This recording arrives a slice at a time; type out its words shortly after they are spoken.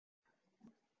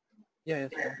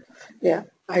Yes, sir. Yeah,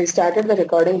 I started the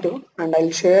recording too, and I'll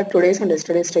share today's and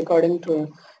yesterday's recording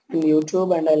to in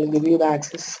YouTube, and I'll give you the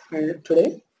access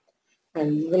today,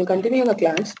 and we'll continue the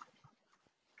class.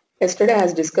 Yesterday,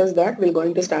 as discussed that we're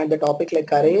going to start the topic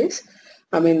like arrays.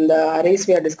 I mean, the arrays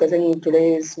we are discussing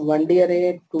today is 1D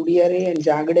array, 2D array, and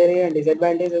jagged array, and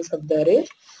disadvantages of the array,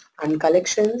 and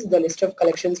collections, the list of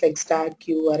collections like stack,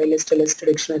 queue, array list, list,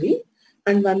 dictionary,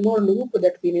 and one more loop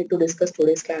that we need to discuss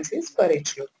today's class is for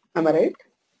each loop. Am I right?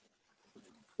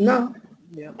 Now,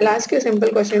 Yeah. I'll ask you a simple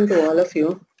question to all of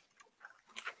you.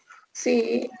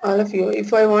 See, all of you,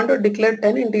 if I want to declare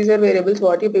 10 integer variables,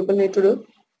 what you people need to do?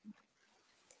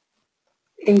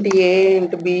 Int A,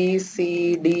 int B,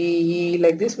 C, D, E,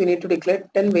 like this, we need to declare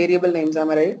 10 variable names,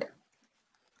 am I right?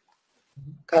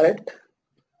 Correct.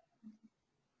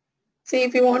 See,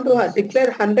 if you want to Yes. declare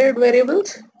 100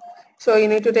 variables, so you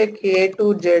need to take A to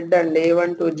Z and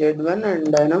A1 to Z1,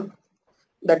 and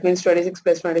that means 26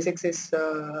 plus 26 is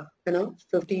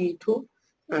 52,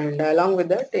 and along with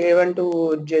that A1 to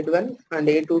Z1 and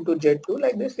A2 to Z2,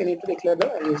 like this we need to declare the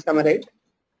values, am I right?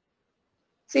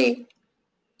 See,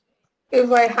 if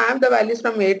I have the values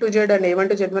from A to Z and A1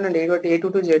 to Z1 and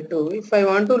A2 to Z2, if I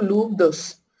want to loop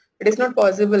those, it is not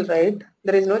possible, right?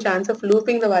 There is no chance of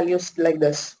looping the values like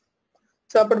this.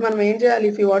 So అప్పుడు మనం ఏం చేయాలి?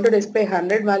 If you want to display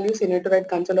 100 values, you need to write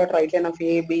console.writeLine of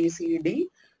A, B, C, D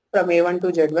from A1 to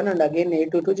Z1 and again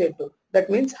A2 to Z2. That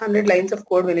means 100 lines of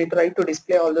code we need to write to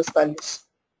display all those values.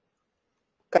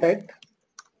 Correct?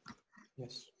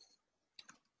 Yes.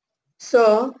 So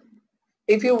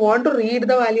if you want to read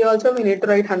the value also, we need to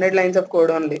write 100 lines of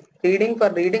code only. For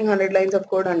reading 100 lines of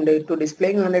code and to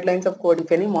displaying 100 lines of code,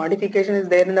 if any modification is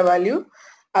there in the value,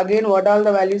 again what all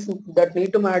the values that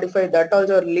need to modify, that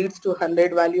also leads to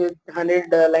 100 value,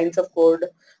 100 lines of code,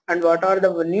 and what are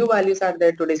the new values are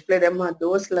there to display them,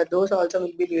 those also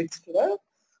will be leads to the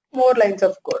more lines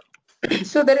of code.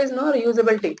 So there is no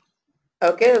reusability.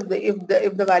 Okay, if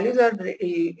the values are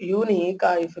unique,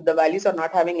 if the values are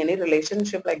not having any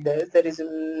relationship like this, there is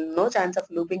no chance of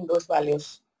looping those values.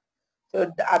 So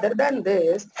other than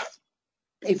this,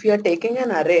 if you are taking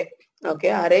an array,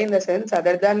 okay, array in the sense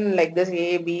other than like this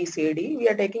A, B, C, D, we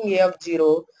are taking A of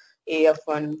 0, A of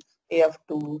 1, A of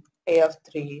 2, A of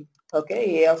 3, okay,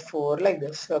 A of 4 like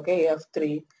this, okay, A of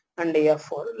 3 and A of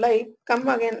 4. Like, come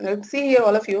again, let's see here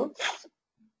all of you.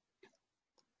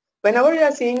 Whenever you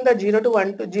are seeing the 0 to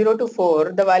 1 to 0 to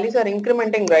 4, the values are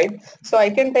incrementing, right? So I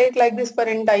can take like this for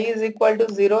int I is equal to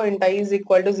 0, int I is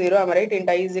equal to 0, am I right? Int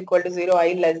I is equal to 0,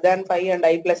 I less than 5 and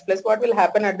I plus plus. What will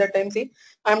happen at that time? See,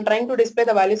 I'm trying to display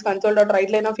the values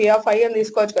console.writeLine of A of I and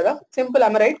this coach kada. Simple,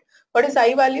 am I right? What is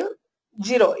I value?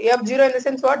 0. A of 0 in the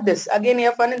sense what? This. Again A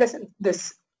of 1 in the sense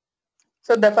this.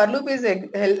 So the for loop is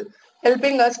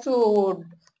helping us to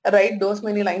write those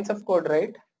many lines of code,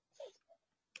 right?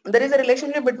 There is a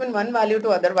relationship between one value to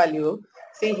other value.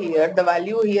 See here, the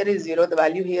value here is 0, the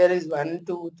value here is 1,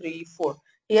 2, 3, 4.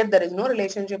 Here there is no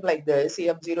relationship like this, C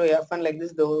of 0, F1 like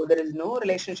this, though there is no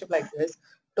relationship like this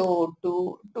to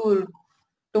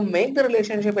make the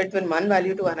relationship between one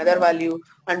value to another value,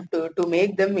 and to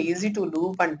make them easy to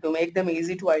loop and to make them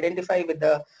easy to identify with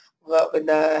the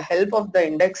help of the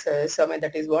indexes. I mean,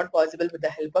 that is what possible with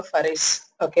the help of arrays.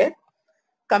 Okay.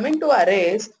 Coming to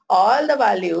arrays, all the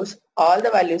values,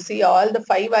 see all the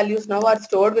 5 values now are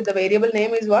stored with the variable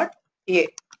name is what? A.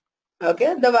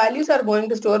 Okay, the values are going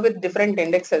to store with different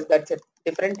indexes, that's it.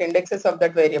 Different indexes of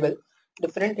that variable.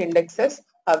 Different indexes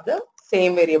of the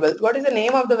same variable. What is the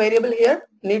name of the variable here?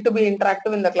 Need to be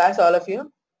interactive in the class, all of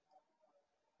you.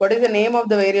 What is the name of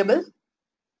the variable?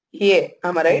 A,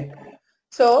 am I right?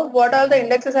 So what all the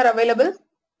indexes are available?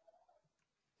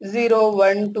 0,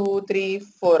 1, 2, 3,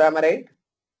 4, am I right?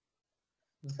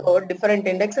 So different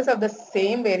indexes of the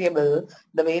same variable,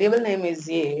 the variable name is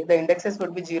A, the indexes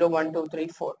would be 0, 1, 2, 3,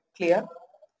 4. Clear?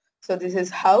 So this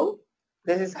is how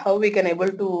we can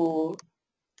able to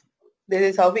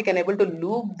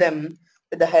loop them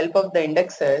with the help of the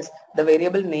indexes. The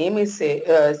variable name is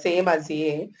same as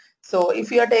A. So if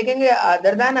you are taking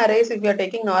other than arrays, if you are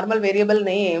taking normal variable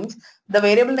names, the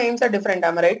variable names are different,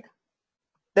 am I right?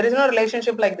 There is no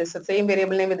relationship like this, the same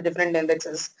variable name with different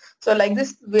indexes. So like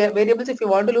this variables, if you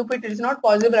want to loop it, it is not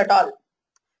possible at all.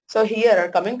 So here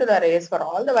coming to the arrays, for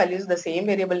all the values, the same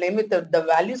variable name with the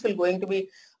values will going to be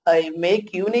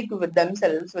make unique with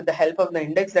themselves with the help of the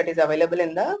index that is available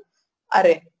in the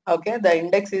array. Okay, the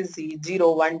index is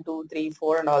 0, 1, 2, 3,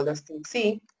 4 and all those things.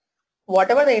 See,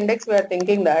 whatever the index we are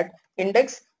thinking, that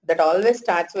index that always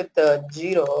starts with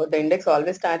 0, the index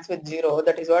always starts with 0,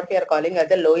 that is what we are calling as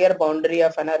the lower boundary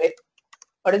of an array.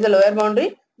 What is the lower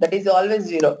boundary? That is always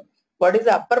 0. what is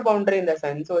the upper boundary in the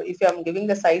sense? So if I am giving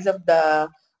the size of the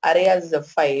array as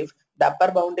 5, the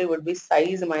upper boundary would be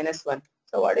size minus 1.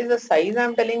 So what is the size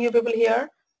I'm telling you people here?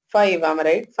 5, am I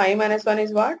right? 5 minus 1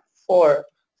 is what? 4.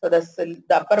 So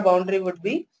the upper boundary would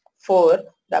be 4.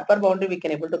 The upper boundary we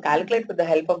can able to calculate with the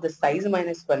help of the size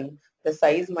minus 1. The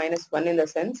size minus 1 in the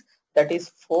sense that is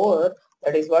 4.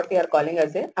 That is what we are calling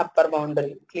as a upper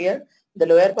boundary. Clear? The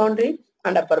lower boundary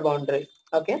and upper boundary.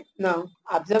 Okay. Now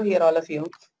observe here all of you.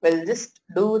 We'll just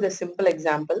do the simple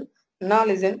example. Now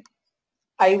listen.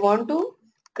 I want to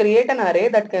create an array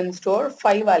that can store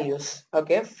 5 values.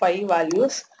 Okay. 5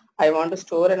 values. I want to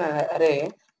store an array.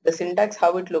 The syntax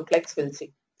how it look like we'll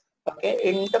see. Okay.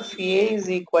 Int of a is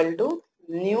equal to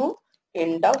new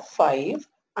int of 5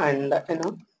 and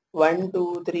 1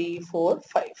 2 3 4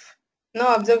 5.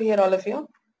 Now observe here all of you.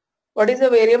 What is the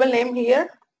variable name here?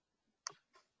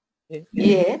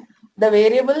 A. The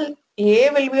variable A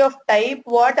will be of type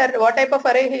what type of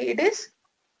array it is?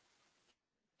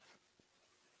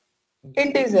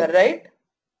 Integer, right?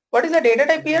 What is the data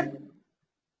type here?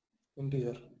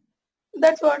 Integer.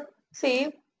 That's what.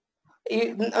 See,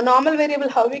 a normal variable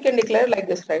how we can declare like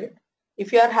this, right?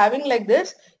 If you are having like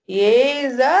this, A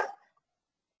is a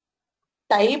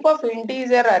type of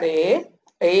integer array.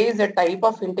 A is a type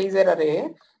of integer array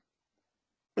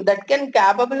that can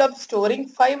capable of storing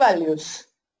 5 values.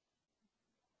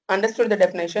 Understood the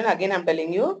definition? Again, I'm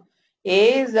telling you,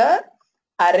 A is a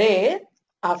array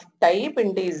of type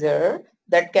integer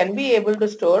that can be able to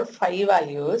store 5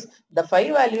 values. The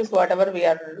 5 values, whatever we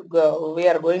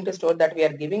are going to store that we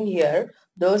are giving here,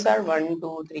 those are 1,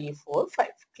 2, 3, 4, 5.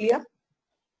 Clear?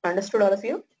 Understood all of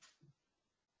you?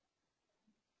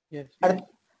 Yes.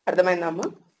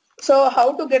 So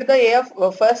how to get the A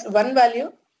of first one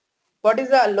value? What is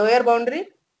the lower boundary?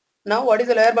 Now what is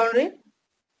the lower boundary?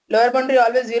 Lower boundary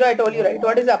always 0, I told you, right?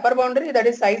 What is the upper boundary? That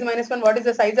is size minus 1. What is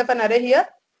the size of an array here?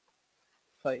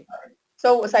 5.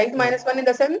 So size minus 1 in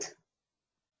the sense?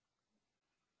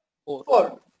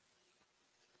 4.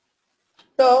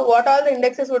 So what all the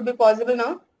indexes would be possible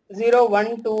now? 0,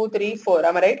 1, 2, 3, 4.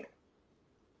 Am I right?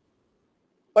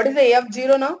 What is the A of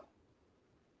 0 now?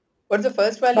 What is the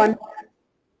first value? 1.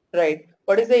 Right.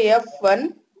 What is the A of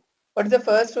 1? What is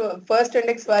the first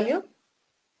index value?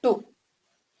 2.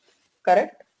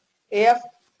 Correct? A of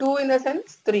 2 in the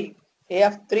sense 3. A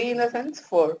of 3 in the sense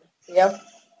 4. A of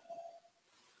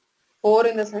 4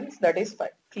 in the sense that is 5.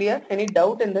 Clear? Any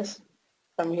doubt in this?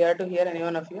 From here to here, any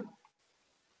one of you?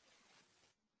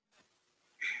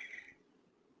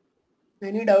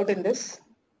 Any doubt in this?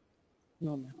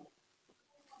 No, ma'am.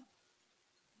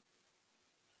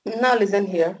 Now listen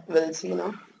here. We'll see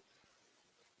now.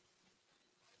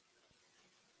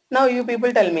 Now you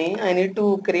people tell me, I need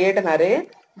to create an array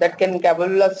that can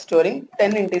capable of storing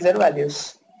 10 integer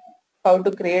values. How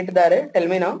to create the array? Tell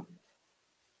me now.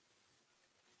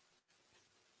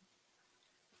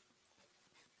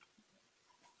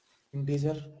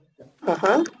 Integer.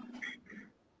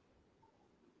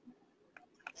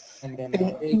 And then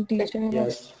Integer.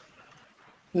 yes.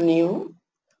 New.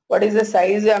 What is the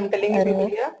size I'm telling you people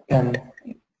here? 10.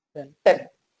 10.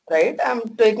 Right? I'm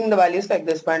taking the values like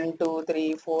this 1, 2,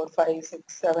 3, 4, 5,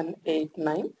 6, 7, 8,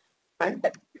 9 and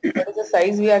 10. What is the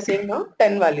size we are seeing now?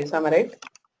 10 values. Am I right?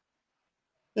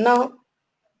 Now,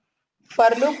 for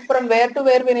loop from where to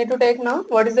where we need to take now?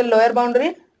 What is the lower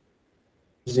boundary?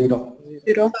 0.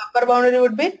 0. Upper boundary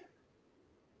would be?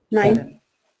 9. 10.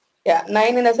 Yeah,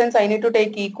 9 in the sense I need to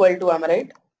take equal to, am I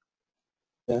right?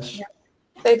 Yes. Yeah.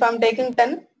 So if I'm taking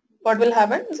 10, what will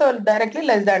happen? So directly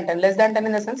less than 10. Less than 10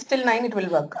 in the sense till 9 it will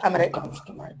work. Am I right? Comes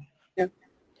to 9. Yeah.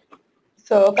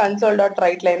 So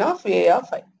console.write line of A of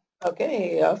 5.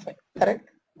 Okay, A of 5. Correct?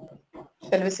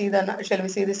 Shall we see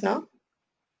this now?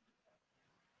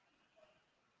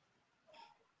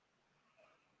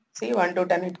 See 1 to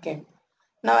 10 it came.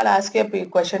 Now I'll ask you a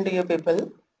question to you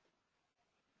people.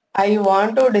 I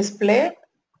want to display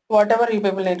whatever you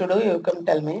people need to do, you can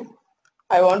tell me.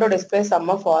 I want to display sum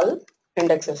of all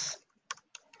indexes.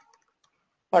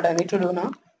 What I need to do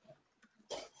now?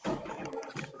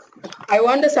 I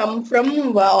want the sum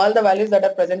from all the values that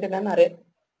are present in an array.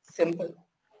 Simple.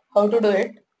 How to do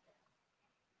it?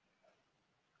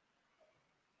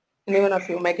 Any one of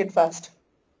you, make it fast.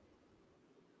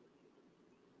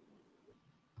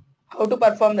 How to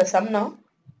perform the sum now?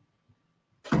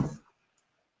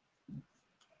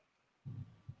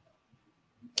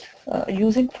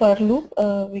 Using for loop,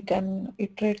 we can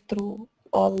iterate through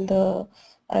all the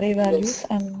array values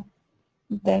and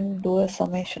then do a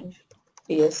summation.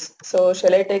 Yes. So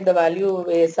shall I take the value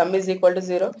where sum is equal to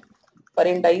 0? For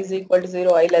int I is equal to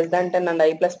 0, I less than 10 and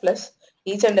I plus plus.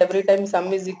 Each and every time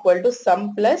sum is equal to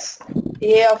sum plus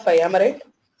A of I. Am I right?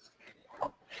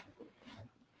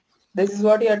 This is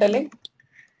what you are telling?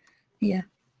 Yeah.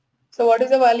 So what is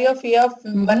the value of A of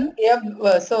 1? A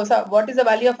of, so what is the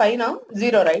value of I now?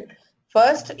 0, right?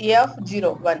 First A of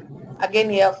 0, 1.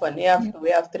 Again A of 1, A of 2,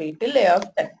 A of 3 till A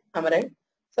of 10. Am I right?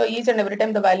 So each and every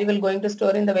time the value will going to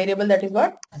store in the variable that is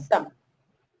what? Sum.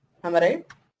 Am I right?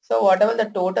 So whatever the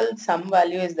total sum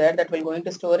value is there, that will going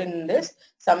to store in this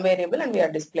sum variable and we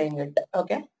are displaying it.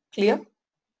 Okay, clear?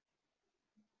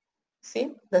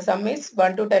 See, the sum is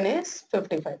 1 to 10 is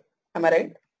 55. Am I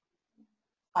right?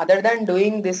 Other than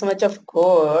doing this much of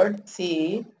code,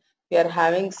 see, we are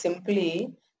having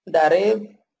simply the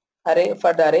array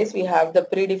for the arrays, we have the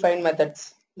predefined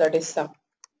methods, that is sum.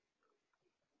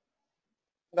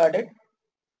 Got it?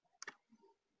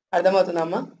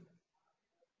 Ardhamavutundamma?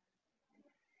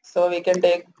 So we can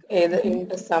take either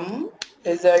into sum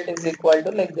result is equal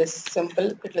to like this,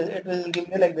 simple, it will give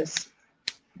you like this.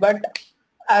 But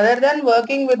other than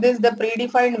working with this, the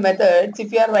predefined methods,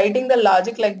 if you are writing the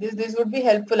logic like this would be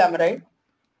helpful, am I right?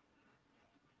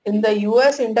 In the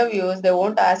US interviews, they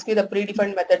won't ask you the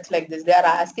predefined methods like this. They are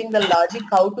asking the logic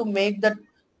how to make the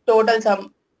total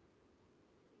sum.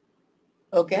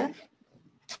 Okay.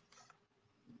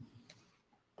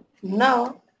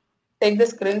 Now, take the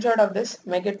screenshot of this,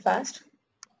 make it fast.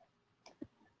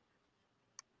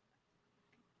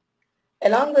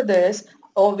 Along with this,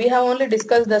 we have only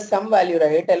discussed the sum value,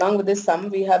 right? Along with this sum,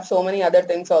 we have so many other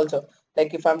things also.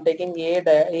 Like if I'm taking A,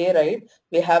 right,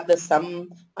 we have the sum,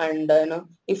 and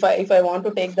if I want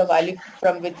to take the value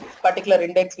from which particular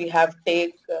index, we have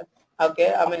take.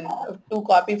 Okay, I mean to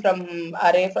copy from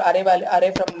array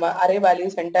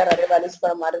values, entire array values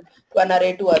from one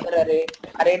array to other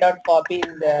array dot copy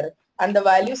is there, and the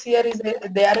values here is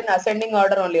they are in ascending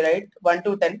order only, right? 1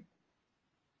 to 10.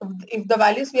 If the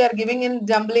values we are giving in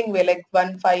jumbling way, like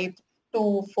 1, 5,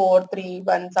 2, 4, 3,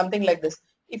 1, something like this.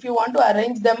 If you want to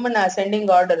arrange them in ascending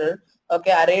order,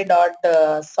 okay, array dot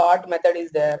sort method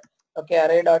is there. Okay,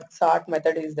 array dot sort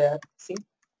method is there. See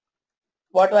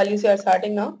what values you are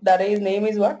sorting now. The array name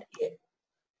is what? A.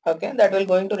 Okay, that will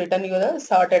going to return you the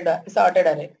sorted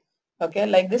array. Okay,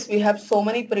 like this we have so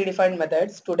many predefined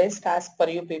methods. Today's task for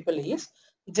you people is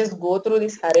just go through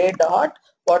this array dot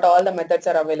what all the methods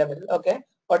are available. Okay,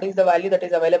 what is the value that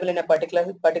is available in a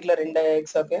particular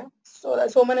index. Okay,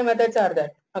 so many methods are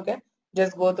there. Okay,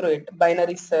 just go through it.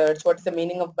 Binary search, what is the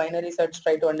meaning of binary search?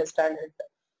 Try to understand it.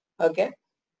 Okay,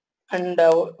 and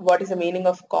what is the meaning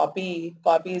of copy?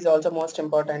 Copy is also most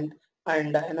important,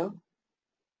 and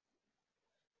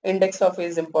index of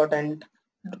is important.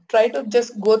 Try to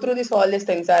just go through this all these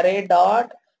things, array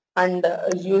dot, and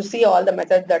you see all the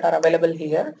methods that are available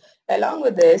here. Along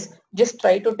with this, just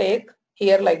try to take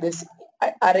here like this,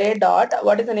 array dot,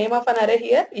 what is the name of an array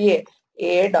here?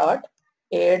 A dot,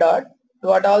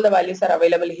 what all the values are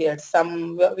available here.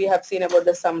 Sum, we have seen about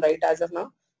the sum, right? As of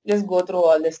now, just go through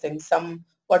all these things. Sum,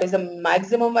 what is the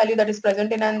maximum value that is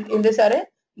present in this array?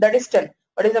 That is 10.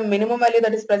 What is the minimum value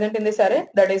that is present in this array?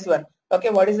 That is 1.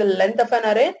 Okay, what is the length of an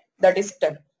array? That is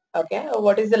 10. Okay,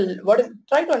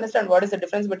 try to understand what is the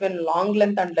difference between long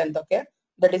length and length. Okay,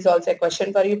 that is also a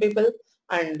question for you people,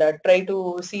 and try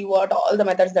to see what all the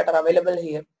methods that are available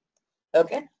here.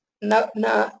 Okay, now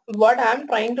what I'm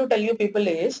trying to tell you people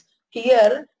is,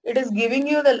 here it is giving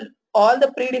you the all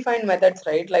the predefined methods,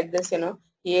 right? Like this,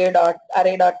 a dot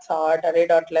array dot sort, array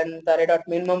dot length, array dot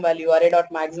minimum value, array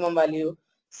dot maximum value.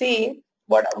 See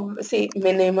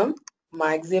minimum,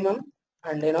 maximum,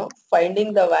 and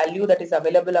finding the value that is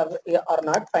available or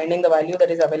not, finding the value that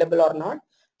is available or not,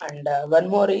 and one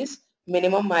more is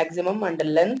minimum, maximum, and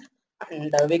length,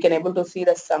 and we can able to see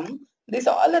the sum. These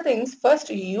all the things first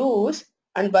use,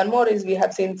 and one more is we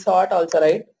have seen sort also,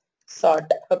 right? Sort.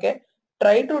 Okay,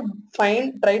 try to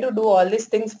do all these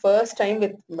things first time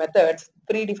with methods,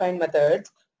 predefined methods.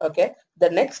 Okay, the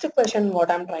next question what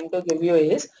I'm trying to give you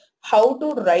is how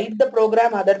to write the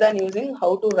program other than using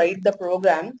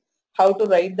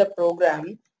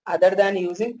other than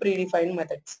using predefined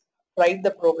methods. Write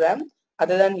the program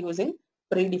other than using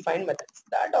predefined methods.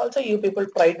 That also you people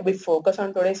try to be focused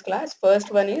on today's class.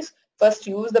 First one is first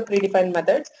use the predefined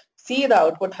methods, see the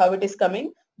output how it is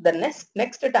coming. The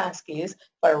next task is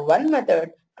for one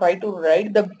method, try to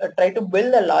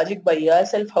build the logic by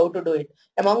yourself how to do it.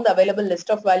 Among the available list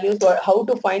of values, or how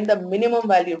to find the minimum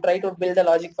value, try to build the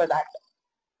logic for that.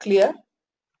 Clear?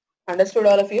 Understood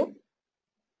all of you?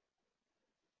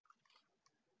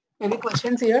 Any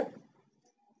questions here?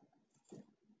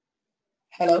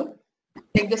 Hello?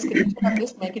 Take the screenshot of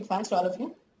this, make it fast, all of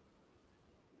you.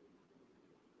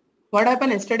 What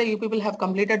happened yesterday? You people have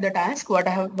completed the task,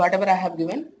 whatever I have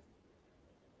given.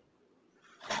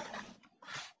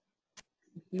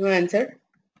 You answered.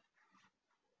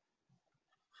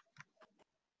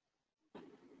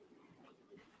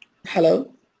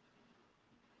 Hello.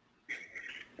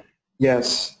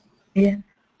 Yes. Yeah.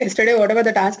 Yesterday, whatever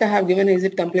the task I have given, is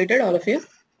it completed, all of you?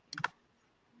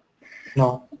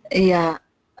 No. Yeah.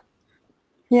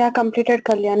 Yeah, completed,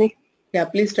 Kalyani. Yeah,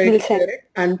 please try We'll to share it.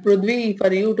 And Prudvi,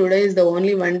 for you, today is the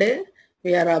only one day.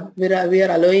 We are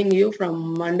allowing you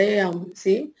from Monday.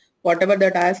 See, whatever the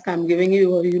task I'm giving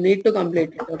you, you need to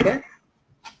complete it. Okay.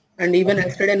 And even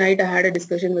yesterday night, I had a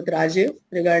discussion with Rajiv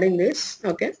regarding this.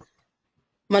 Okay.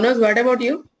 Manoj, what about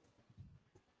you?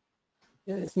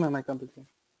 Yes, ma'am, I completed.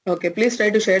 Okay, please try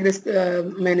to share this,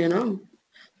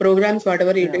 programs,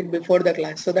 whatever you Yeah. did before the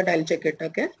class, so that I'll check it.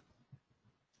 Okay.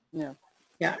 Yeah.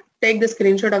 Yeah, take the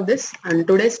screenshot of this, and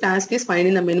today's task is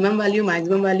finding the minimum value,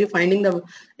 maximum value, finding the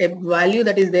value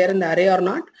that is there in the array or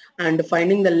not, and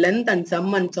finding the length and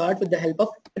sum and sort with the help of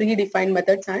predefined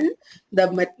methods and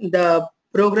the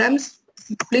programs.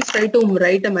 Please try to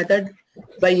write a method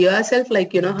by yourself,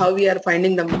 like how we are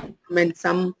finding the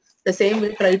sum. The same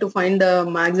way, try to find the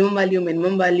maximum value,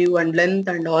 minimum value, and length,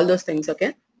 and all those things.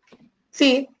 Okay.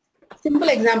 See, simple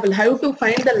example. How to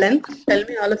find the length? Tell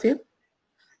me, all of you.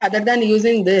 Other than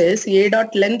using this, a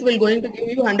dot length will going to give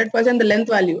you 100% the length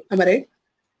value. Am I right?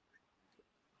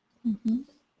 Mm-hmm.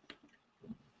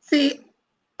 See,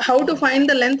 how to find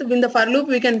the length in the for loop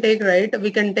we can take, right? We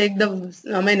can take the,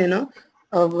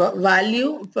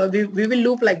 value. We will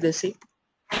loop like this. See,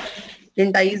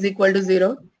 int I is equal to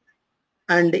 0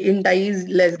 and int I is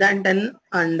less than 10.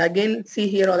 And again, see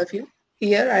here, all of you.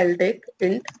 Here I'll take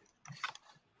int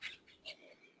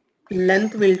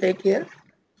length will take here.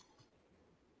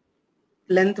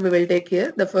 Length we will take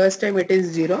here. The first time it is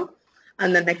 0,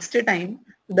 and the next time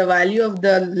the value of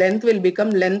the length will become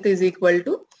length is equal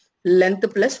to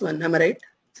length plus 1. Am I right?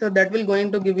 So that will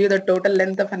going to give you the total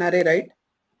length of an array, right?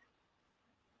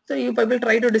 So you people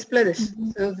try to display this.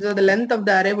 Mm-hmm. So the length of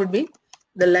the array would be,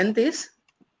 the length is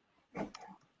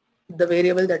the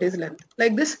variable that is length.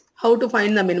 Like this, how to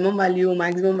find the minimum value,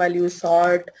 maximum value,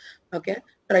 sort. Okay,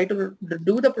 try to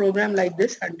do the program like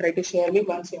this and try to share me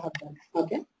once you have done.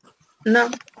 Okay.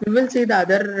 Now we will see the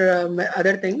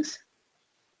other things.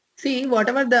 See,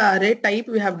 whatever the array type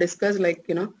we have discussed, like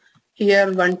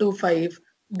here 1 to 5,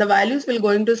 the values will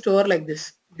going to store like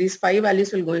this. These 5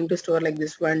 values will going to store like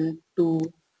this: 1, 2,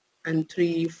 and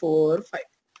 3, 4, 5.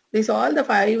 These all the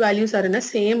 5 values are in the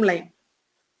same line.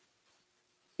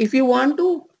 If you want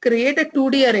to create a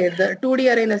 2D array, the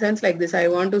 2D array in the sense like this, I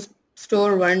want to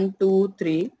store 1, 2,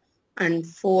 3, and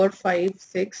 4, 5,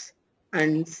 6,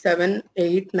 and 7,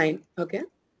 8, 9. Okay.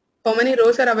 How many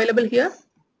rows are available here?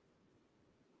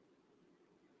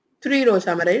 3 rows,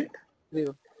 am I right?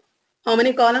 0. How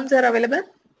many columns are available?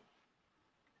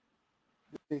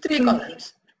 3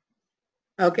 columns.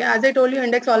 Okay, as I told you,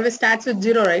 index always starts with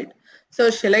 0, right?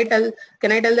 So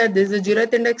can I tell that this is the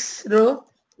 0th index row,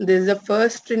 this is the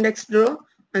first index row,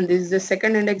 and this is the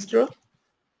second index row?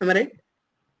 Am I right?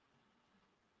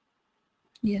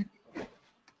 Yeah.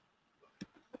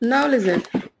 Now listen,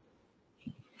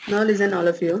 all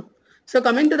of you. So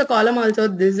coming to the column also,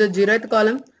 this is the 0th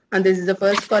column, and this is the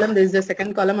first column, this is the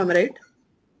second column. Am I right?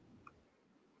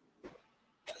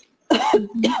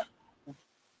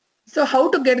 So how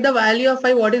to get the value of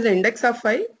 5? What is the index of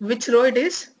 5? Which row it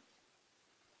is?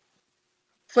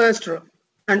 First row.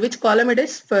 And which column it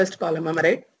is? First column. Am I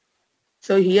right?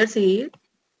 So here see,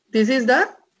 this is the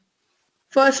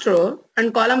first row,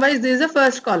 and column wise this is the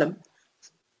first column.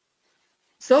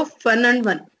 So 1 and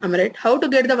 1. Am I right? How to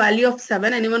get the value of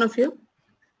 7? Any one of you?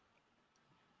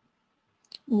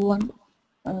 1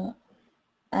 and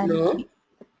No. 3.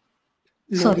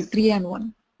 No. Sorry, 3 and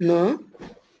 1. No.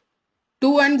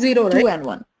 2 and 0, 2 right? and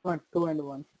 1. 2 and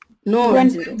 1. No, 2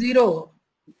 and 2 0. and 0.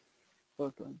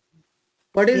 4, 2 and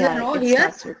What is the Yeah, row it here?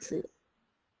 starts with 0.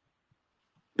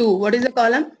 2. What is the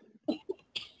column?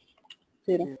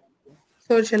 0.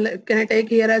 So can I take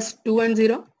here as 2 and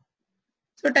 0?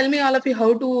 So tell me, all of you,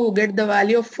 how to get the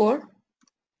value of 4?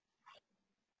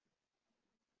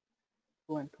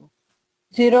 2 and 2.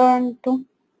 0 and 2.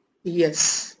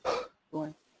 Yes. 2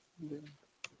 and 0.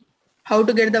 How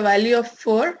to get the value of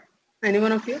 4? Any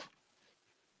one of you?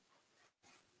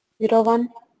 0, 1.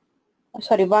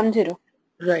 Sorry, 1, 0.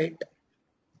 Right.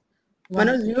 1,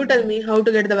 Manoj, 0. you tell me how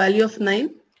to get the value of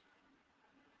 9?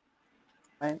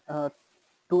 And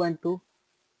 2 and 2.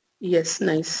 Yes,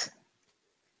 nice.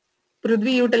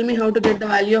 Prithvi, you tell me how to get the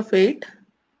value of 8?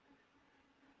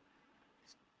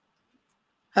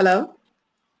 Hello?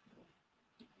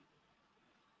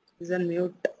 Is on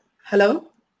mute. Hello?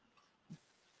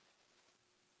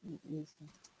 Yes, sir.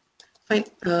 Fine.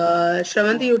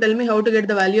 Shravanti, you tell me how to get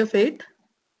the value of 8.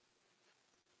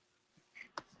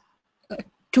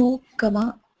 2,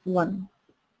 1.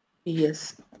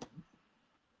 Yes.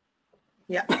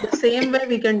 Yeah. The same way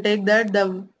we can take that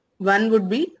the 1 would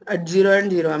be at 0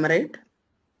 and 0. Am I right?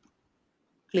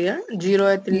 Clear?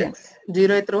 0th index,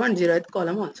 0th row and 0th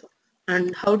column also.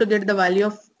 And how to get the value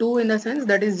of 2 in the sense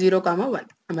that is 0, 1.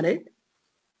 Am I right?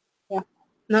 Yeah.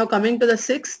 Now coming to the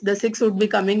 6 would be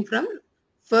coming from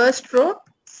first row,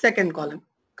 second column.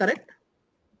 Correct?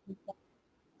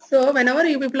 So whenever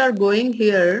you people are going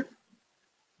here,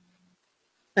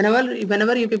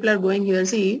 whenever you people are going here,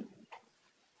 see,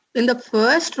 in the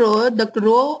first row, the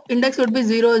row index would be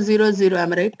 0, 0, 0.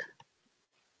 Am I right?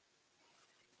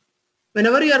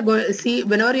 Whenever you are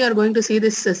going to see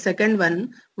this second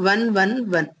one, 1, 1,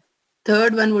 1.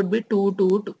 Third one would be 2,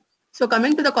 2, 2. So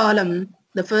coming to the column,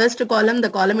 the first column, the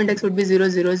column index would be 0,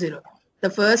 0, 0. The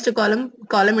first column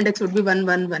index would be 1,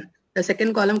 1, 1. The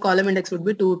second column index would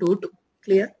be 2, 2, 2.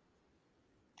 Clear?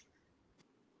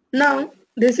 Now,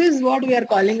 this is what we are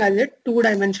calling as a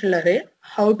two-dimensional array.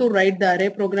 How to write the array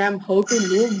program, how to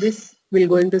loop this, we're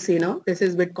going to see now. This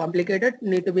is a bit complicated,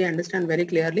 need to be understand very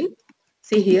clearly.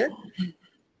 See here.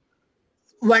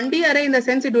 1D array in the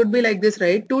sense it would be like this,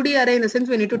 right? 2D array in the sense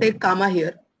we need to take comma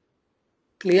here.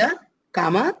 Clear?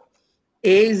 Comma.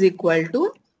 A is equal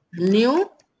to new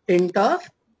int of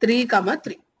 3,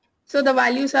 3. So the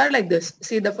values are like this.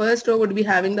 See, the first row would be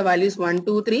having the values 1,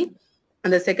 2, 3.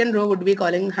 And the second row would be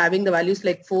having the values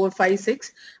like 4, 5,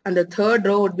 6. And the third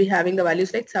row would be having the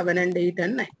values like 7 and 8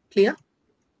 and 9. Clear?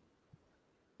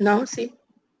 Now see.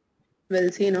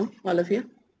 We'll see now, all of you.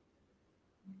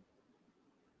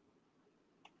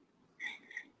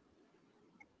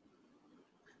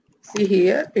 See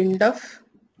here, int of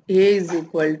a is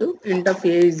equal to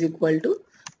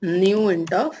new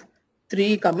int of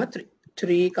 3, 3,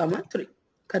 3.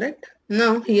 Correct?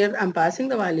 Now here I'm passing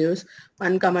the values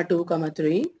 1, 2,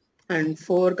 3 and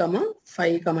 4,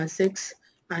 5, 6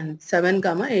 and 7,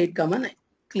 8, 9.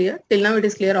 Clear? Till now it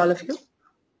is clear, all of you?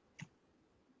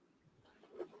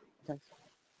 Yes.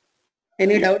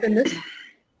 Any doubt in this?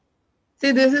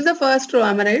 See, this is the first row,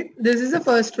 am I right? This is the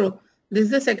first row. This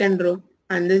is the second row.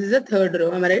 And this is the third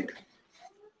row, am I right?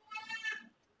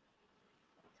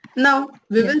 Now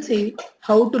we will see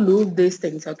how to loop these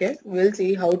things, okay? We'll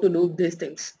see how to loop these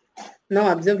things.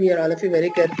 Now observe here, all of you,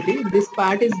 very carefully. This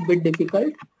part is a bit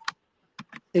difficult,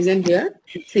 isn't here?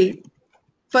 See,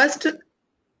 first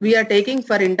we are taking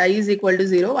for int I is equal to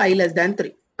 0, I less than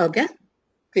 3, okay?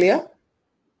 Clear?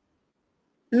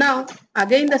 Now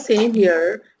again the same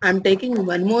here, I'm taking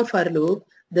one more for loop,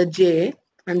 the j,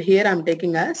 and here I'm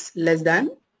taking as less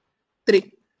than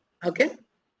 3, okay?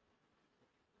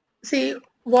 See,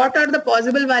 what are the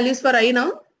possible values for I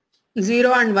now?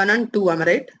 0 and 1 and 2, am I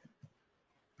right?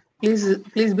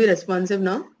 Please be responsive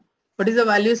now. What is the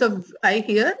values of I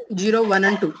here? 0, 1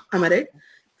 and 2, am I right?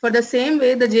 For the same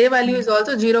way, the j value is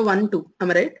also 0, 1, 2,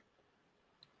 am I right?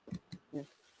 Yes.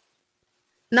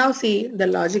 Now see the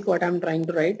logic what I'm trying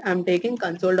to write. I'm taking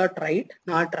console.write,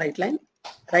 not write line.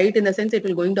 Write in the sense it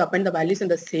will going to append the values in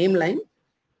the same line.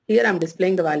 Here I'm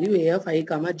displaying the value a of I,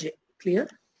 j. Clear?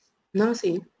 Now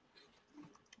see.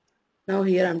 Now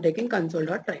here I'm taking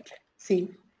console.write.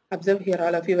 See, observe here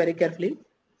all of you very carefully.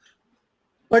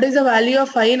 What is the value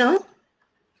of I now?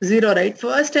 0, right?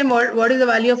 First time, what is the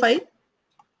value of I?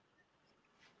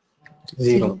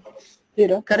 0.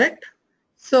 0. Correct.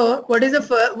 So what is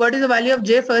the value of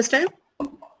j first time?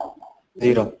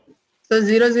 0. So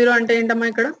 0, 0 ante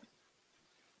entama ikkada?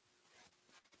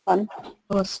 1.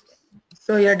 First.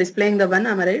 So you are displaying the 1,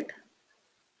 am I right?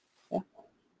 Yeah.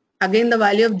 Again the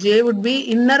value of j would be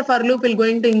inner for loop will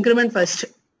going to increment first.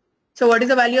 So what is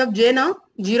the value of j now?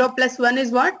 0 plus 1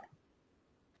 is what?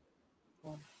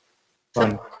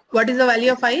 1. What is the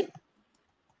value of I?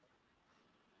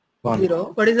 1.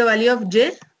 0. What is the value of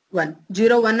j? 1.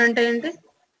 0, 1 ante ante?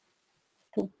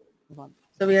 1.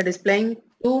 So we are displaying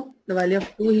 2, the value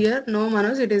of 2 here. No,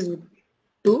 Manoj, it is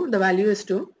 2, the value is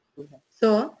 2.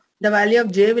 So the value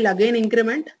of j will again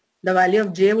increment. The value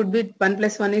of j would be 1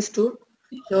 plus 1 is 2.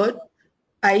 So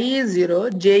I is 0,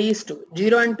 j is 2.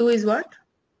 0 and 2 is what?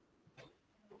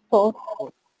 4.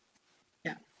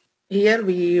 Yeah. Here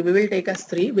we will take as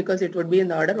 3 because it would be in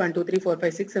the order 1, 2, 3, 4,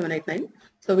 5, 6, 7, 8, 9.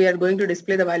 So we are going to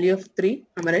display the value of 3.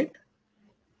 Am I right?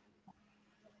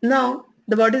 Now,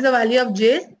 what is the value of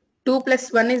j? 2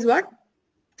 plus 1 is what?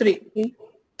 3.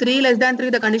 3 less than 3,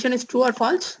 the condition is true or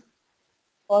false?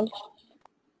 False.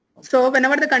 So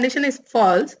whenever the condition is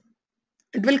false,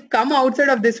 it will come outside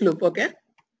of this loop, okay?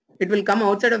 it will come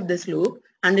outside of this loop,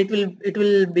 and it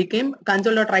will become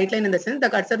console.write line, in the sense the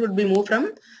cursor would be moved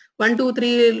from 1, 2,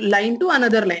 3 line to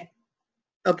another line.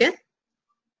 Okay.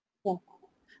 Yeah.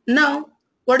 Now,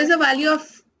 what is the value of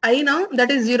I now?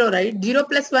 That is 0, right? 0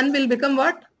 plus 1 will become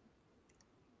what?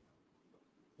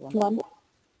 1.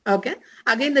 Okay.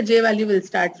 Again, the j value will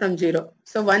start from 0.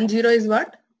 So 1, 0 is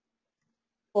what?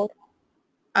 4.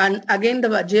 And again,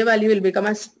 the j value will become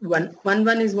as 1. 1,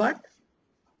 1 is what?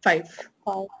 5.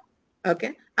 5.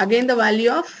 Okay. Again, the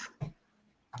value of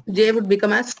j would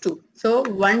become as 2. So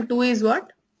 1, 2 is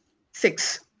what?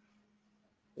 6.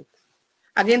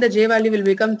 Again, the j value will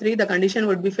become 3. The condition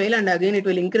would be fail, and again it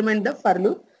will increment the for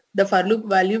loop. The for loop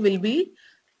value will be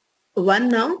 1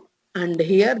 now, and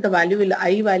here the value will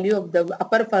I value of the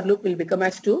upper for loop will become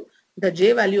as 2. The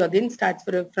j value again starts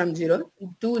from 0,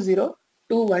 2, 0,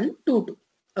 2, 1, 2, 2.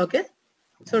 Okay.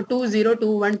 So 2, 0,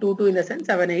 2, 1, 2, 2 in the sense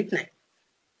 7, 8, 9.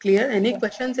 Clear? Any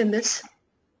questions in this?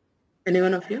 Any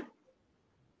one of you?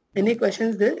 Any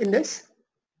questions there in this?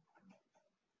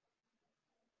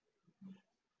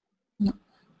 No.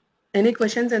 Any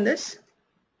questions in this?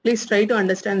 Please try to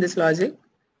understand this logic.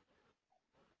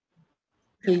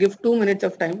 I'll give 2 minutes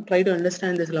of time. Try to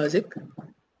understand this logic.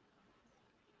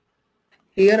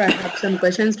 Here I have some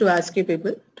questions to ask you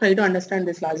people. Try to understand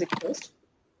this logic first.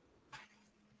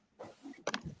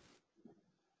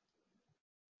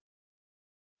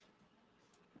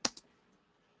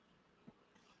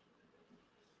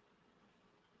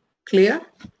 Clear?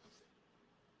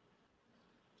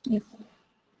 Yes.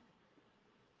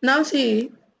 Now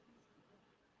see,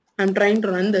 I'm trying to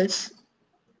run this.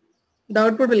 The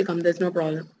output will come, there's no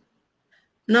problem.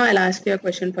 Now I'll ask you a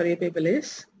question for you people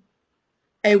is,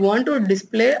 I want to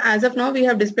display, as of now we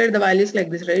have displayed the values like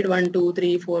this, right? 1, 2,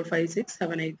 3, 4, 5, 6,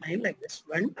 7, 8, 9 like this.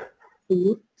 1,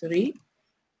 2, 3,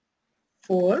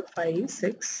 4, 5,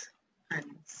 6 and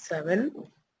 7,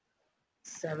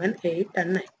 7, 8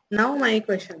 and 9. Now my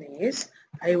question is,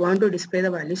 I want to display the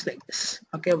values like this.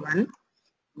 Okay, 1,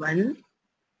 1,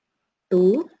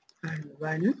 2 and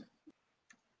 1,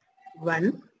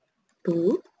 1,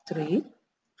 2, 3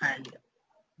 and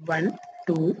 1,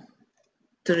 2,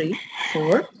 3,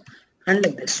 4 and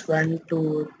like this 1,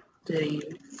 2, 3,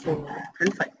 4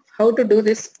 and 5. How to do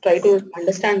this? Try to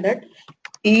understand that.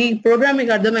 E programming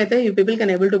ardhamaithe you people can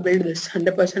able to build this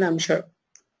 100%, I'm sure.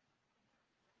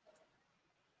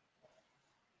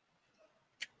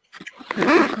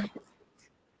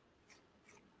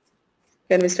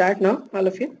 Can we start now, all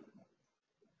of you?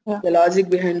 Yeah. The logic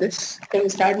behind this. Can we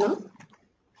start now?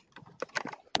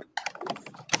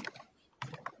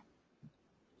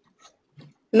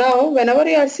 Now, whenever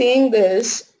you are seeing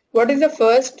this, what is the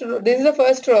first? This is the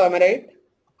first row, am I right?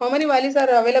 How many values are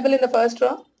available in the first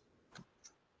row?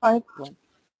 5.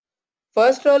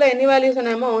 First row, any values and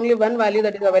only one value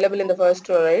that is available in the first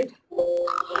row, right?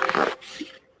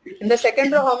 In the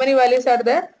second row, how many values are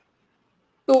there?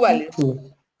 2 values.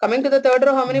 2, Coming to the third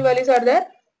row, how many values are there?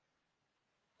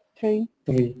 3.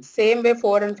 3, Same way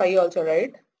 4 and 5 also,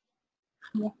 right?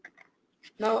 Yeah.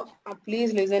 Now,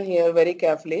 please listen here very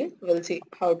carefully. We'll see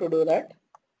how to do that.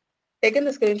 Taken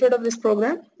the screenshot of this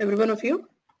program, every one of you?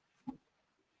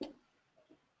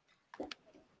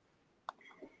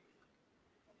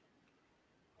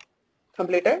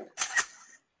 Completed?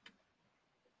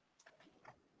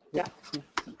 Yeah.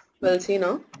 We'll see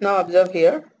now. Now observe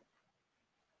here.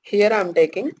 Here I'm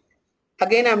taking.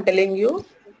 Again I'm telling you,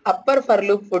 upper for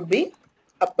loop would be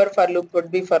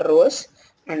for rows,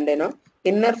 and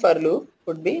inner for loop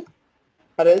would be,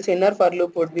 or else inner for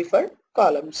loop would be for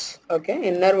columns. Okay,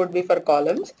 inner would be for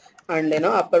columns, and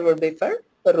upper would be for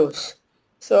rows.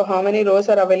 So how many rows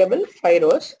are available? 5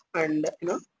 rows, and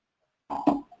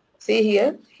see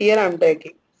here I'm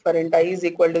taking for int I is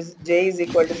equal to j is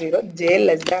equal to 0, j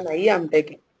less than I I'm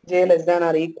taking, j less than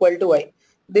or equal to I.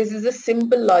 This is a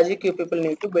simple logic you people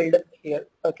need to build here.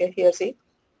 Okay, here see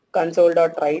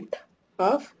console.write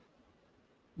of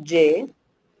j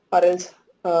or else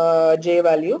j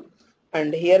value,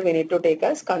 and here we need to take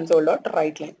as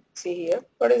console.write line. See here,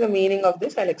 what is the meaning of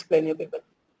this? I'll explain you people.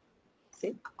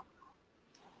 See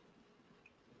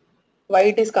why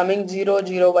it is coming 0,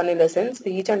 0, 1 in the sense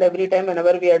each and every time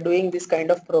whenever we are doing this kind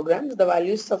of programs, the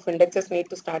values of indexes need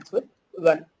to start with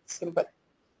 1. Simple.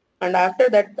 And after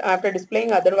that, after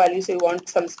displaying other values, you want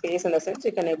some space in the sense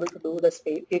you can able to do the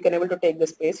space, you can able to take the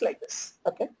space like this.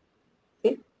 Okay.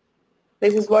 See,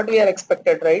 this is what we are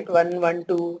expected, right? 1, 1,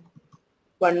 2,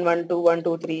 1, 1, 2, 1,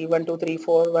 2, 3, 1, 2, 3,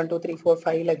 4, 1, 2, 3, 4,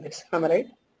 5 like this. Am I right?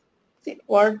 See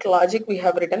what logic we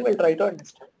have written, we'll try to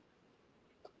understand.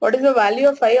 What is the value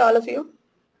of I, all of you?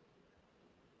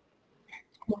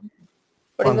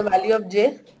 What is the value of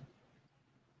j?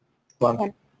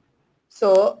 1. So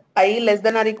I less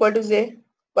than or equal to j.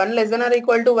 1 less than or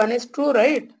equal to 1 is true,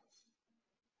 right?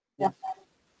 Yeah.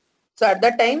 So at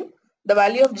that time, the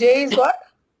value of j is what?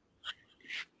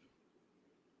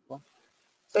 1.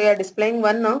 So you are displaying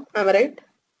 1 now, am I right?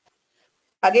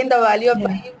 Again, the value of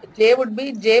Yeah. j would be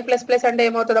j plus plus and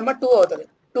 2 avutadi.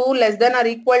 2 less than or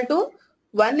equal to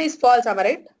 1 is false, am I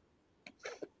right?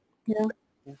 Yeah.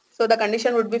 So the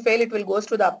condition would be fail, it will goes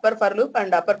to the upper for loop,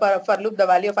 and upper for loop, the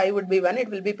value of I would be 1, it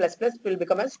will be plus plus, it will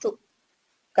become as 2.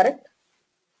 Correct?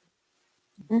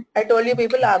 I told you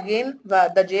people again,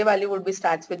 the j value would be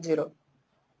starts with 0.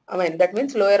 I mean, that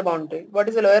means lower boundary. What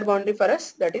is the lower boundary for us?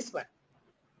 That is 1.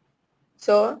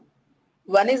 So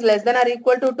 1 is less than or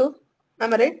equal to 2.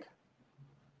 Am I right?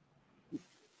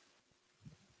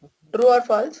 True or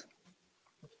false?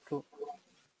 True.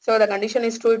 So the condition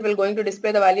is true, it will going to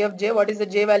display the value of j. What is the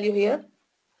j value here?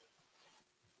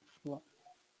 1.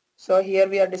 So here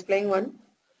we are displaying 1.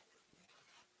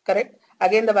 Correct?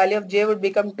 Again, the value of j would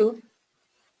become 2.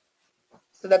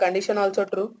 So the condition also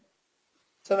true.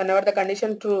 So whenever the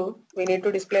condition true, we need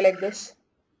to display like this.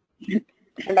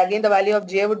 And again, the value of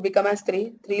j would become as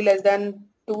 3. 3 less than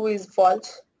 2 is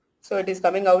false. So it is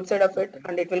coming outside of it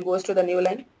and it will goes to the new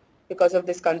line because of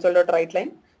this console.write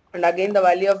line. And again, the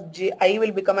value of I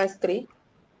will become as 3.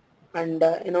 And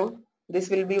this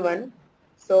will be 1.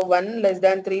 So 1 less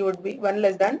than 3 would be 1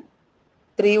 less than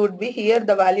 3 would be here.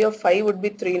 The value of 5 would be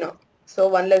 3 now. So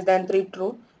 1 less than 3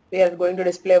 true. We are going to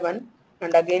display 1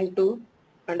 and again 2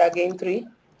 and again 3.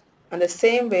 And the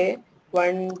same way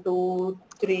 1, 2,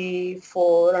 3,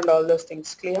 4 and all those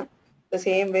things. Clear? The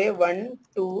same way 1,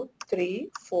 2, 3,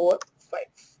 4, 5.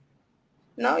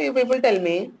 Now you people tell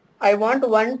me, I want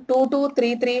 1, 2, 2,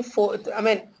 3, 3, 4. I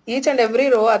mean, each and every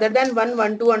row other than 1,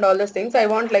 1, 2 and all those things, I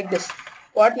want like this.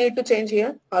 What need to change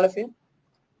here, all of you?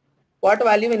 What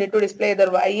value we need to display, either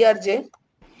I or j?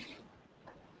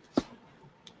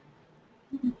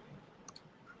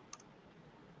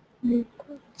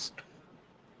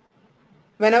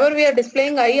 Whenever we are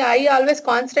displaying I always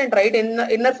constant, right, in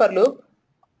inner for loop.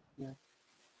 Yeah.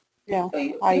 Yeah. So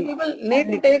you I. people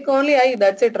need to take only I,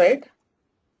 that's it, right?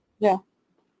 Yeah.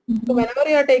 So whenever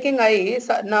you are taking I,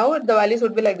 so now the values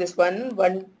would be like this 1,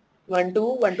 1, 1, 2,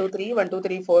 1, 2, 3, 1, 2,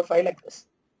 3, 4, 5 like this.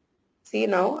 See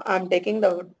now I'm taking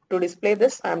to display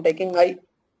this, I'm taking I.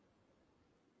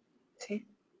 See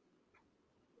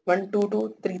 1, 2,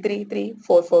 2, 3, 3, 3,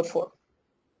 4, 4, 4.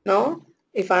 Now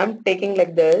if I'm taking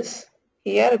like this,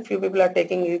 here if you people are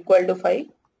taking equal to 5,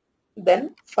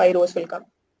 then 5 rows will come.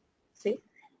 See,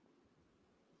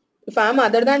 if I'm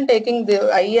other than taking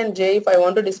the I and j, if I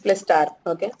want to display star,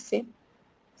 okay, see,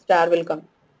 star will come.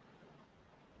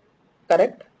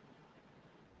 Correct?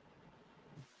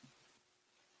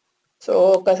 So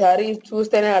ఒకసారి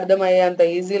చూస్తేనే అర్థమయ్యే అంత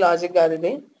easy logic కాదు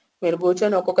ఇది. మీరు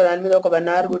కూర్చొని ఒక్కొక్క దాని మీద ఒక 1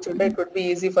 hour కూర్చుంటే it would be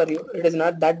easy for you. It is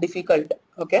not that difficult.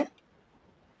 Okay,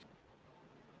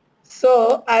 so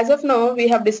as of now we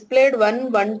have displayed 1,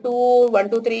 1, 2, 1,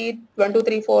 2, 3, 1, 2,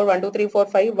 3, 4, 1, 2, 3, 4,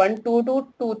 5, 1, 2, 2,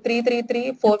 2, 3, 3, 3,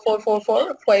 4, 4, 4, 4,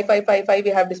 5, 5, 5, 5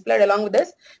 we have displayed. Along with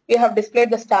this we have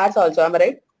displayed the stars also. Am I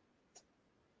right?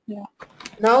 Yeah.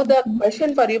 Now the question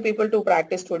for you people to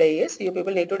practice today is, you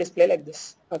people need to display like this.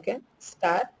 Okay,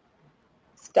 star,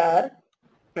 star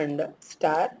and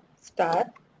star, star,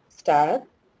 star,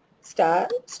 star,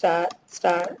 star,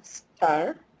 star, star.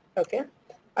 Okay,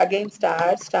 again star,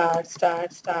 star, star,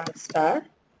 star, star.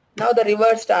 Now the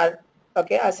reverse star.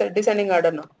 Okay, as a descending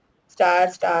order now. Star,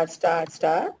 star, star,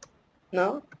 star.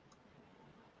 Now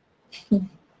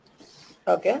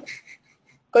okay,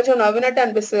 కొంచెం నవ్వినట్టు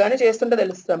అనిపిస్తుంది కానీ చేస్తుంటే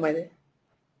తెలుస్తాం ఇది.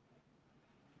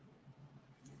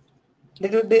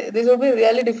 This would be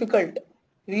really difficult.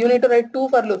 You need to write 2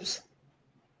 for loops.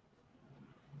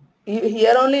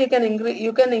 Here only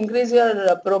you can increase your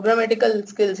programmatical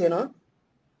skills.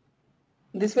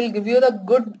 This will give you the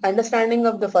good understanding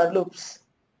of the for loops.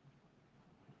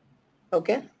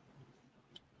 Okay,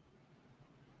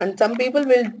 and some people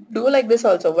will do like this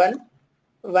also,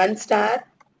 1 star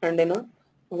and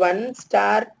 1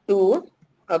 star 2.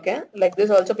 Okay, like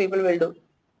this also people will do.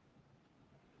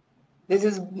 This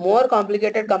is more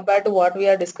complicated compared to what we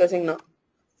are discussing now.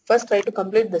 First try to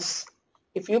complete this.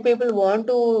 If you people want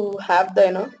to have the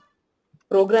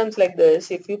programs like this,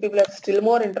 if you people are still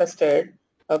more interested,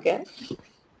 okay,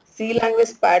 C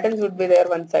language patterns would be there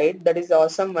one side. That is the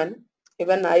awesome one.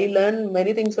 Even I learned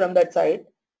many things from that side.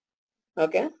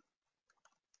 Okay,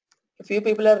 if you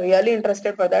people are really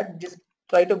interested for that, just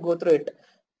try to go through it.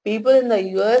 People in the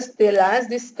US, they'll ask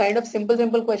this kind of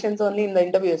simple questions only in the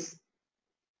interviews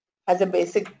as a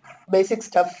basic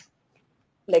stuff.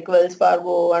 like Wells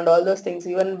Fargo and all those things.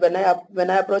 Even when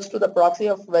I approach to the proxy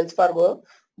of Wells Fargo,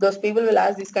 those people will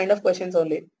ask these kind of questions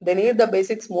only. They need the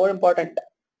basics more important.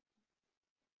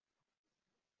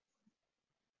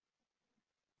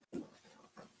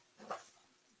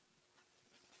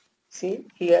 See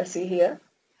here,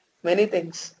 many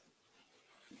things.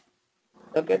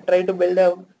 Okay, try to build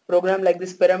a program like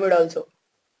this pyramid also.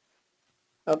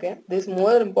 Okay, this is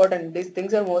more important. These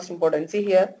things are most important. See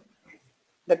here,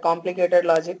 the complicated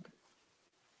logic.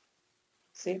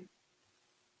 See,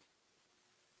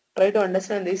 try to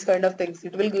understand these kind of things.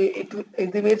 It will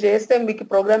ఇది మీరు చేస్తే మీకు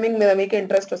programming మీద మీకు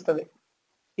interest వస్తుంది.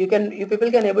 You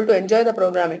people can able to enjoy the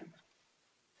programming.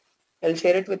 I'll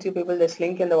share it with you people, this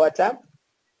link in the WhatsApp,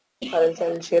 or else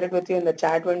I'll share it with you in the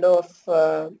chat window of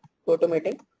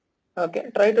GoToMeeting. Okay,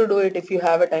 try to do it if you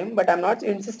have a time, but I'm not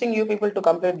insisting you people to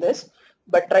complete this,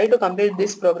 but try to complete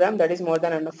this program. That is more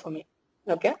than enough for me.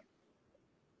 Okay,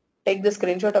 take the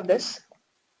screenshot of this,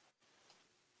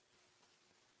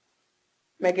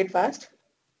 make it fast.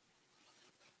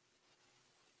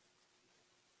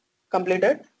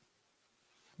 Completed?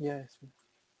 Yes.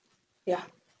 Yeah.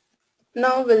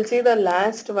 Now we'll see the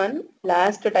last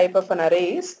type of an array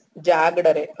is jagged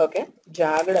array. Okay,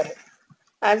 jagged array.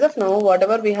 As of now,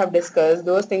 whatever we have discussed,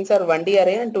 those things are 1D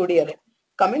array and 2D array.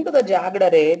 Coming to the jagged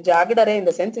array in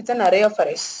the sense it's an array of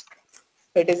arrays.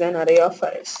 It is an array of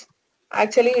arrays.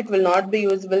 Actually, it will not be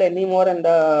usable anymore in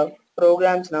the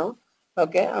programs now.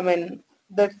 Okay, I mean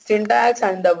the syntax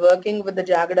and the working with the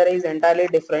jagged array is entirely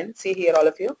different. See here, all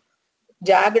of you.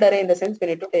 Jagged array in the sense we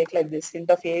need to take like this.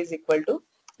 Int of a is equal to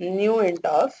new int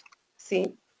of c.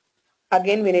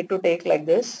 Again, we need to take like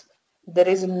this. There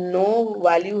is no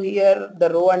value here, the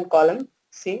row and column.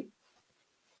 See,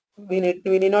 we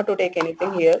need not to take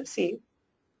anything here. See,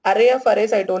 array of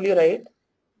arrays, I told you, right?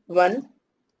 1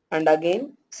 and again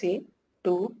see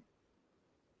 2.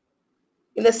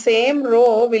 In the same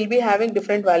row we'll be having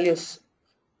different values.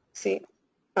 See,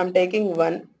 I'm taking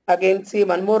 1 again. See,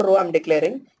 one more row I'm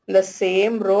declaring. In the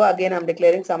same row again I'm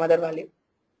declaring some other value.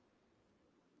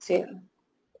 See,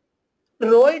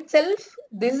 row itself,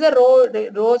 this is a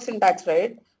row syntax,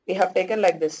 right? We have taken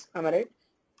like this. Am I right?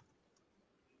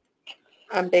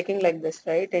 I'm taking like this,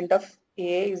 right? Int of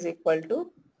a is equal to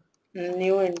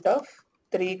new int of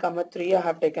 3 comma 3. I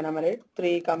have taken, am I right?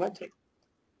 3 comma 3.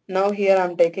 Now here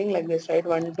I'm taking like this, right?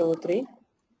 1 2 3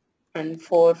 and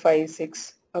 4 5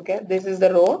 6. Okay, this is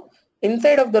the row.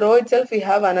 Inside of the row itself we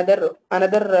have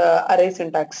another array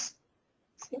syntax.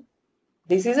 See?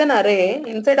 This is an array.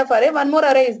 Inside of array one more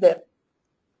array is there.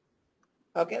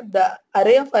 Okay, the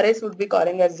array of arrays would be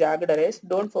calling as jagged arrays.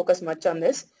 Don't focus much on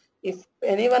this. If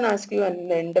anyone asks you in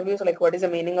the interviews like what is the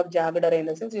meaning of jagged array in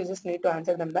the sense, you just need to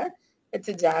answer them that it's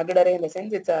a jagged array in the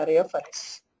sense it's an array of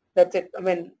arrays. That's it. I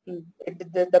mean,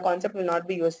 the concept will not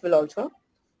be useful also.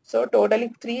 So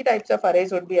totally 3 types of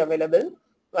arrays would be available.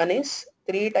 One is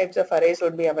 3 types of arrays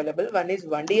would be available. One is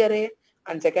 1D array,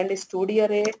 and second is 2D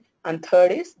array, and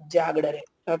third is jagged array.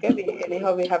 Okay,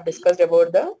 anyhow we have discussed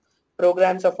about the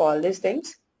programs of all these things.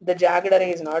 The jagged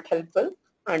array is not helpful,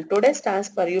 and today's task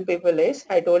for you people is,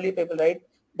 I told you people, right,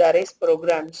 the arrays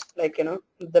programs, like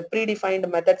the predefined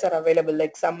methods are available,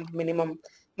 like sum, minimum,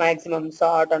 maximum,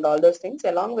 sort, and all those things.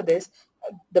 Along with this,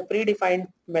 the predefined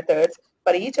methods,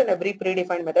 for each and every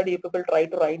predefined method you people try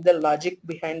to write the logic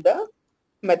behind the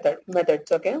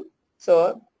methods. Okay,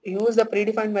 so use the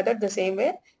predefined method the same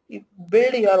way you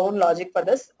build your own logic for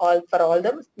this for all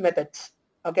the methods.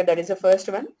 Okay, that is the first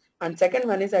one. And second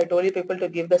one is, I told you people to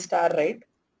give the star, right?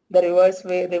 The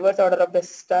reverse order of the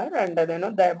star, and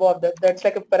the above that's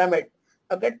like a pyramid.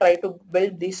 Okay, try to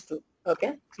build these two.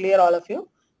 Okay, clear all of you.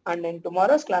 And in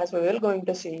tomorrow's class we will going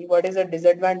to see what is the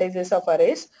disadvantages of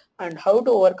arrays and how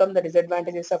to overcome the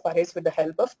disadvantages of arrays with the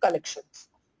help of collections.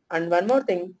 And one more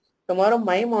thing, tomorrow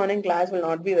my morning class will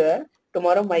not be there.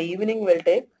 Tomorrow my evening will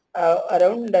take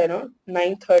around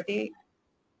 9:30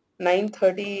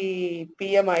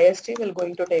 p.m. IST will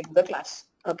going to take the class.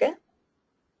 Okay,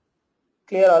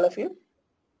 clear all of you?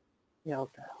 Yeah,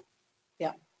 okay.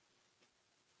 Yeah,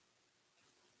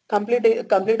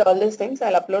 complete all these things.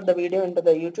 I'll upload the video into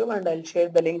the YouTube and I'll share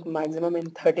the link maximum in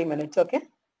 30 minutes. Okay,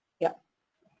 yeah.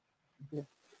 Yeah.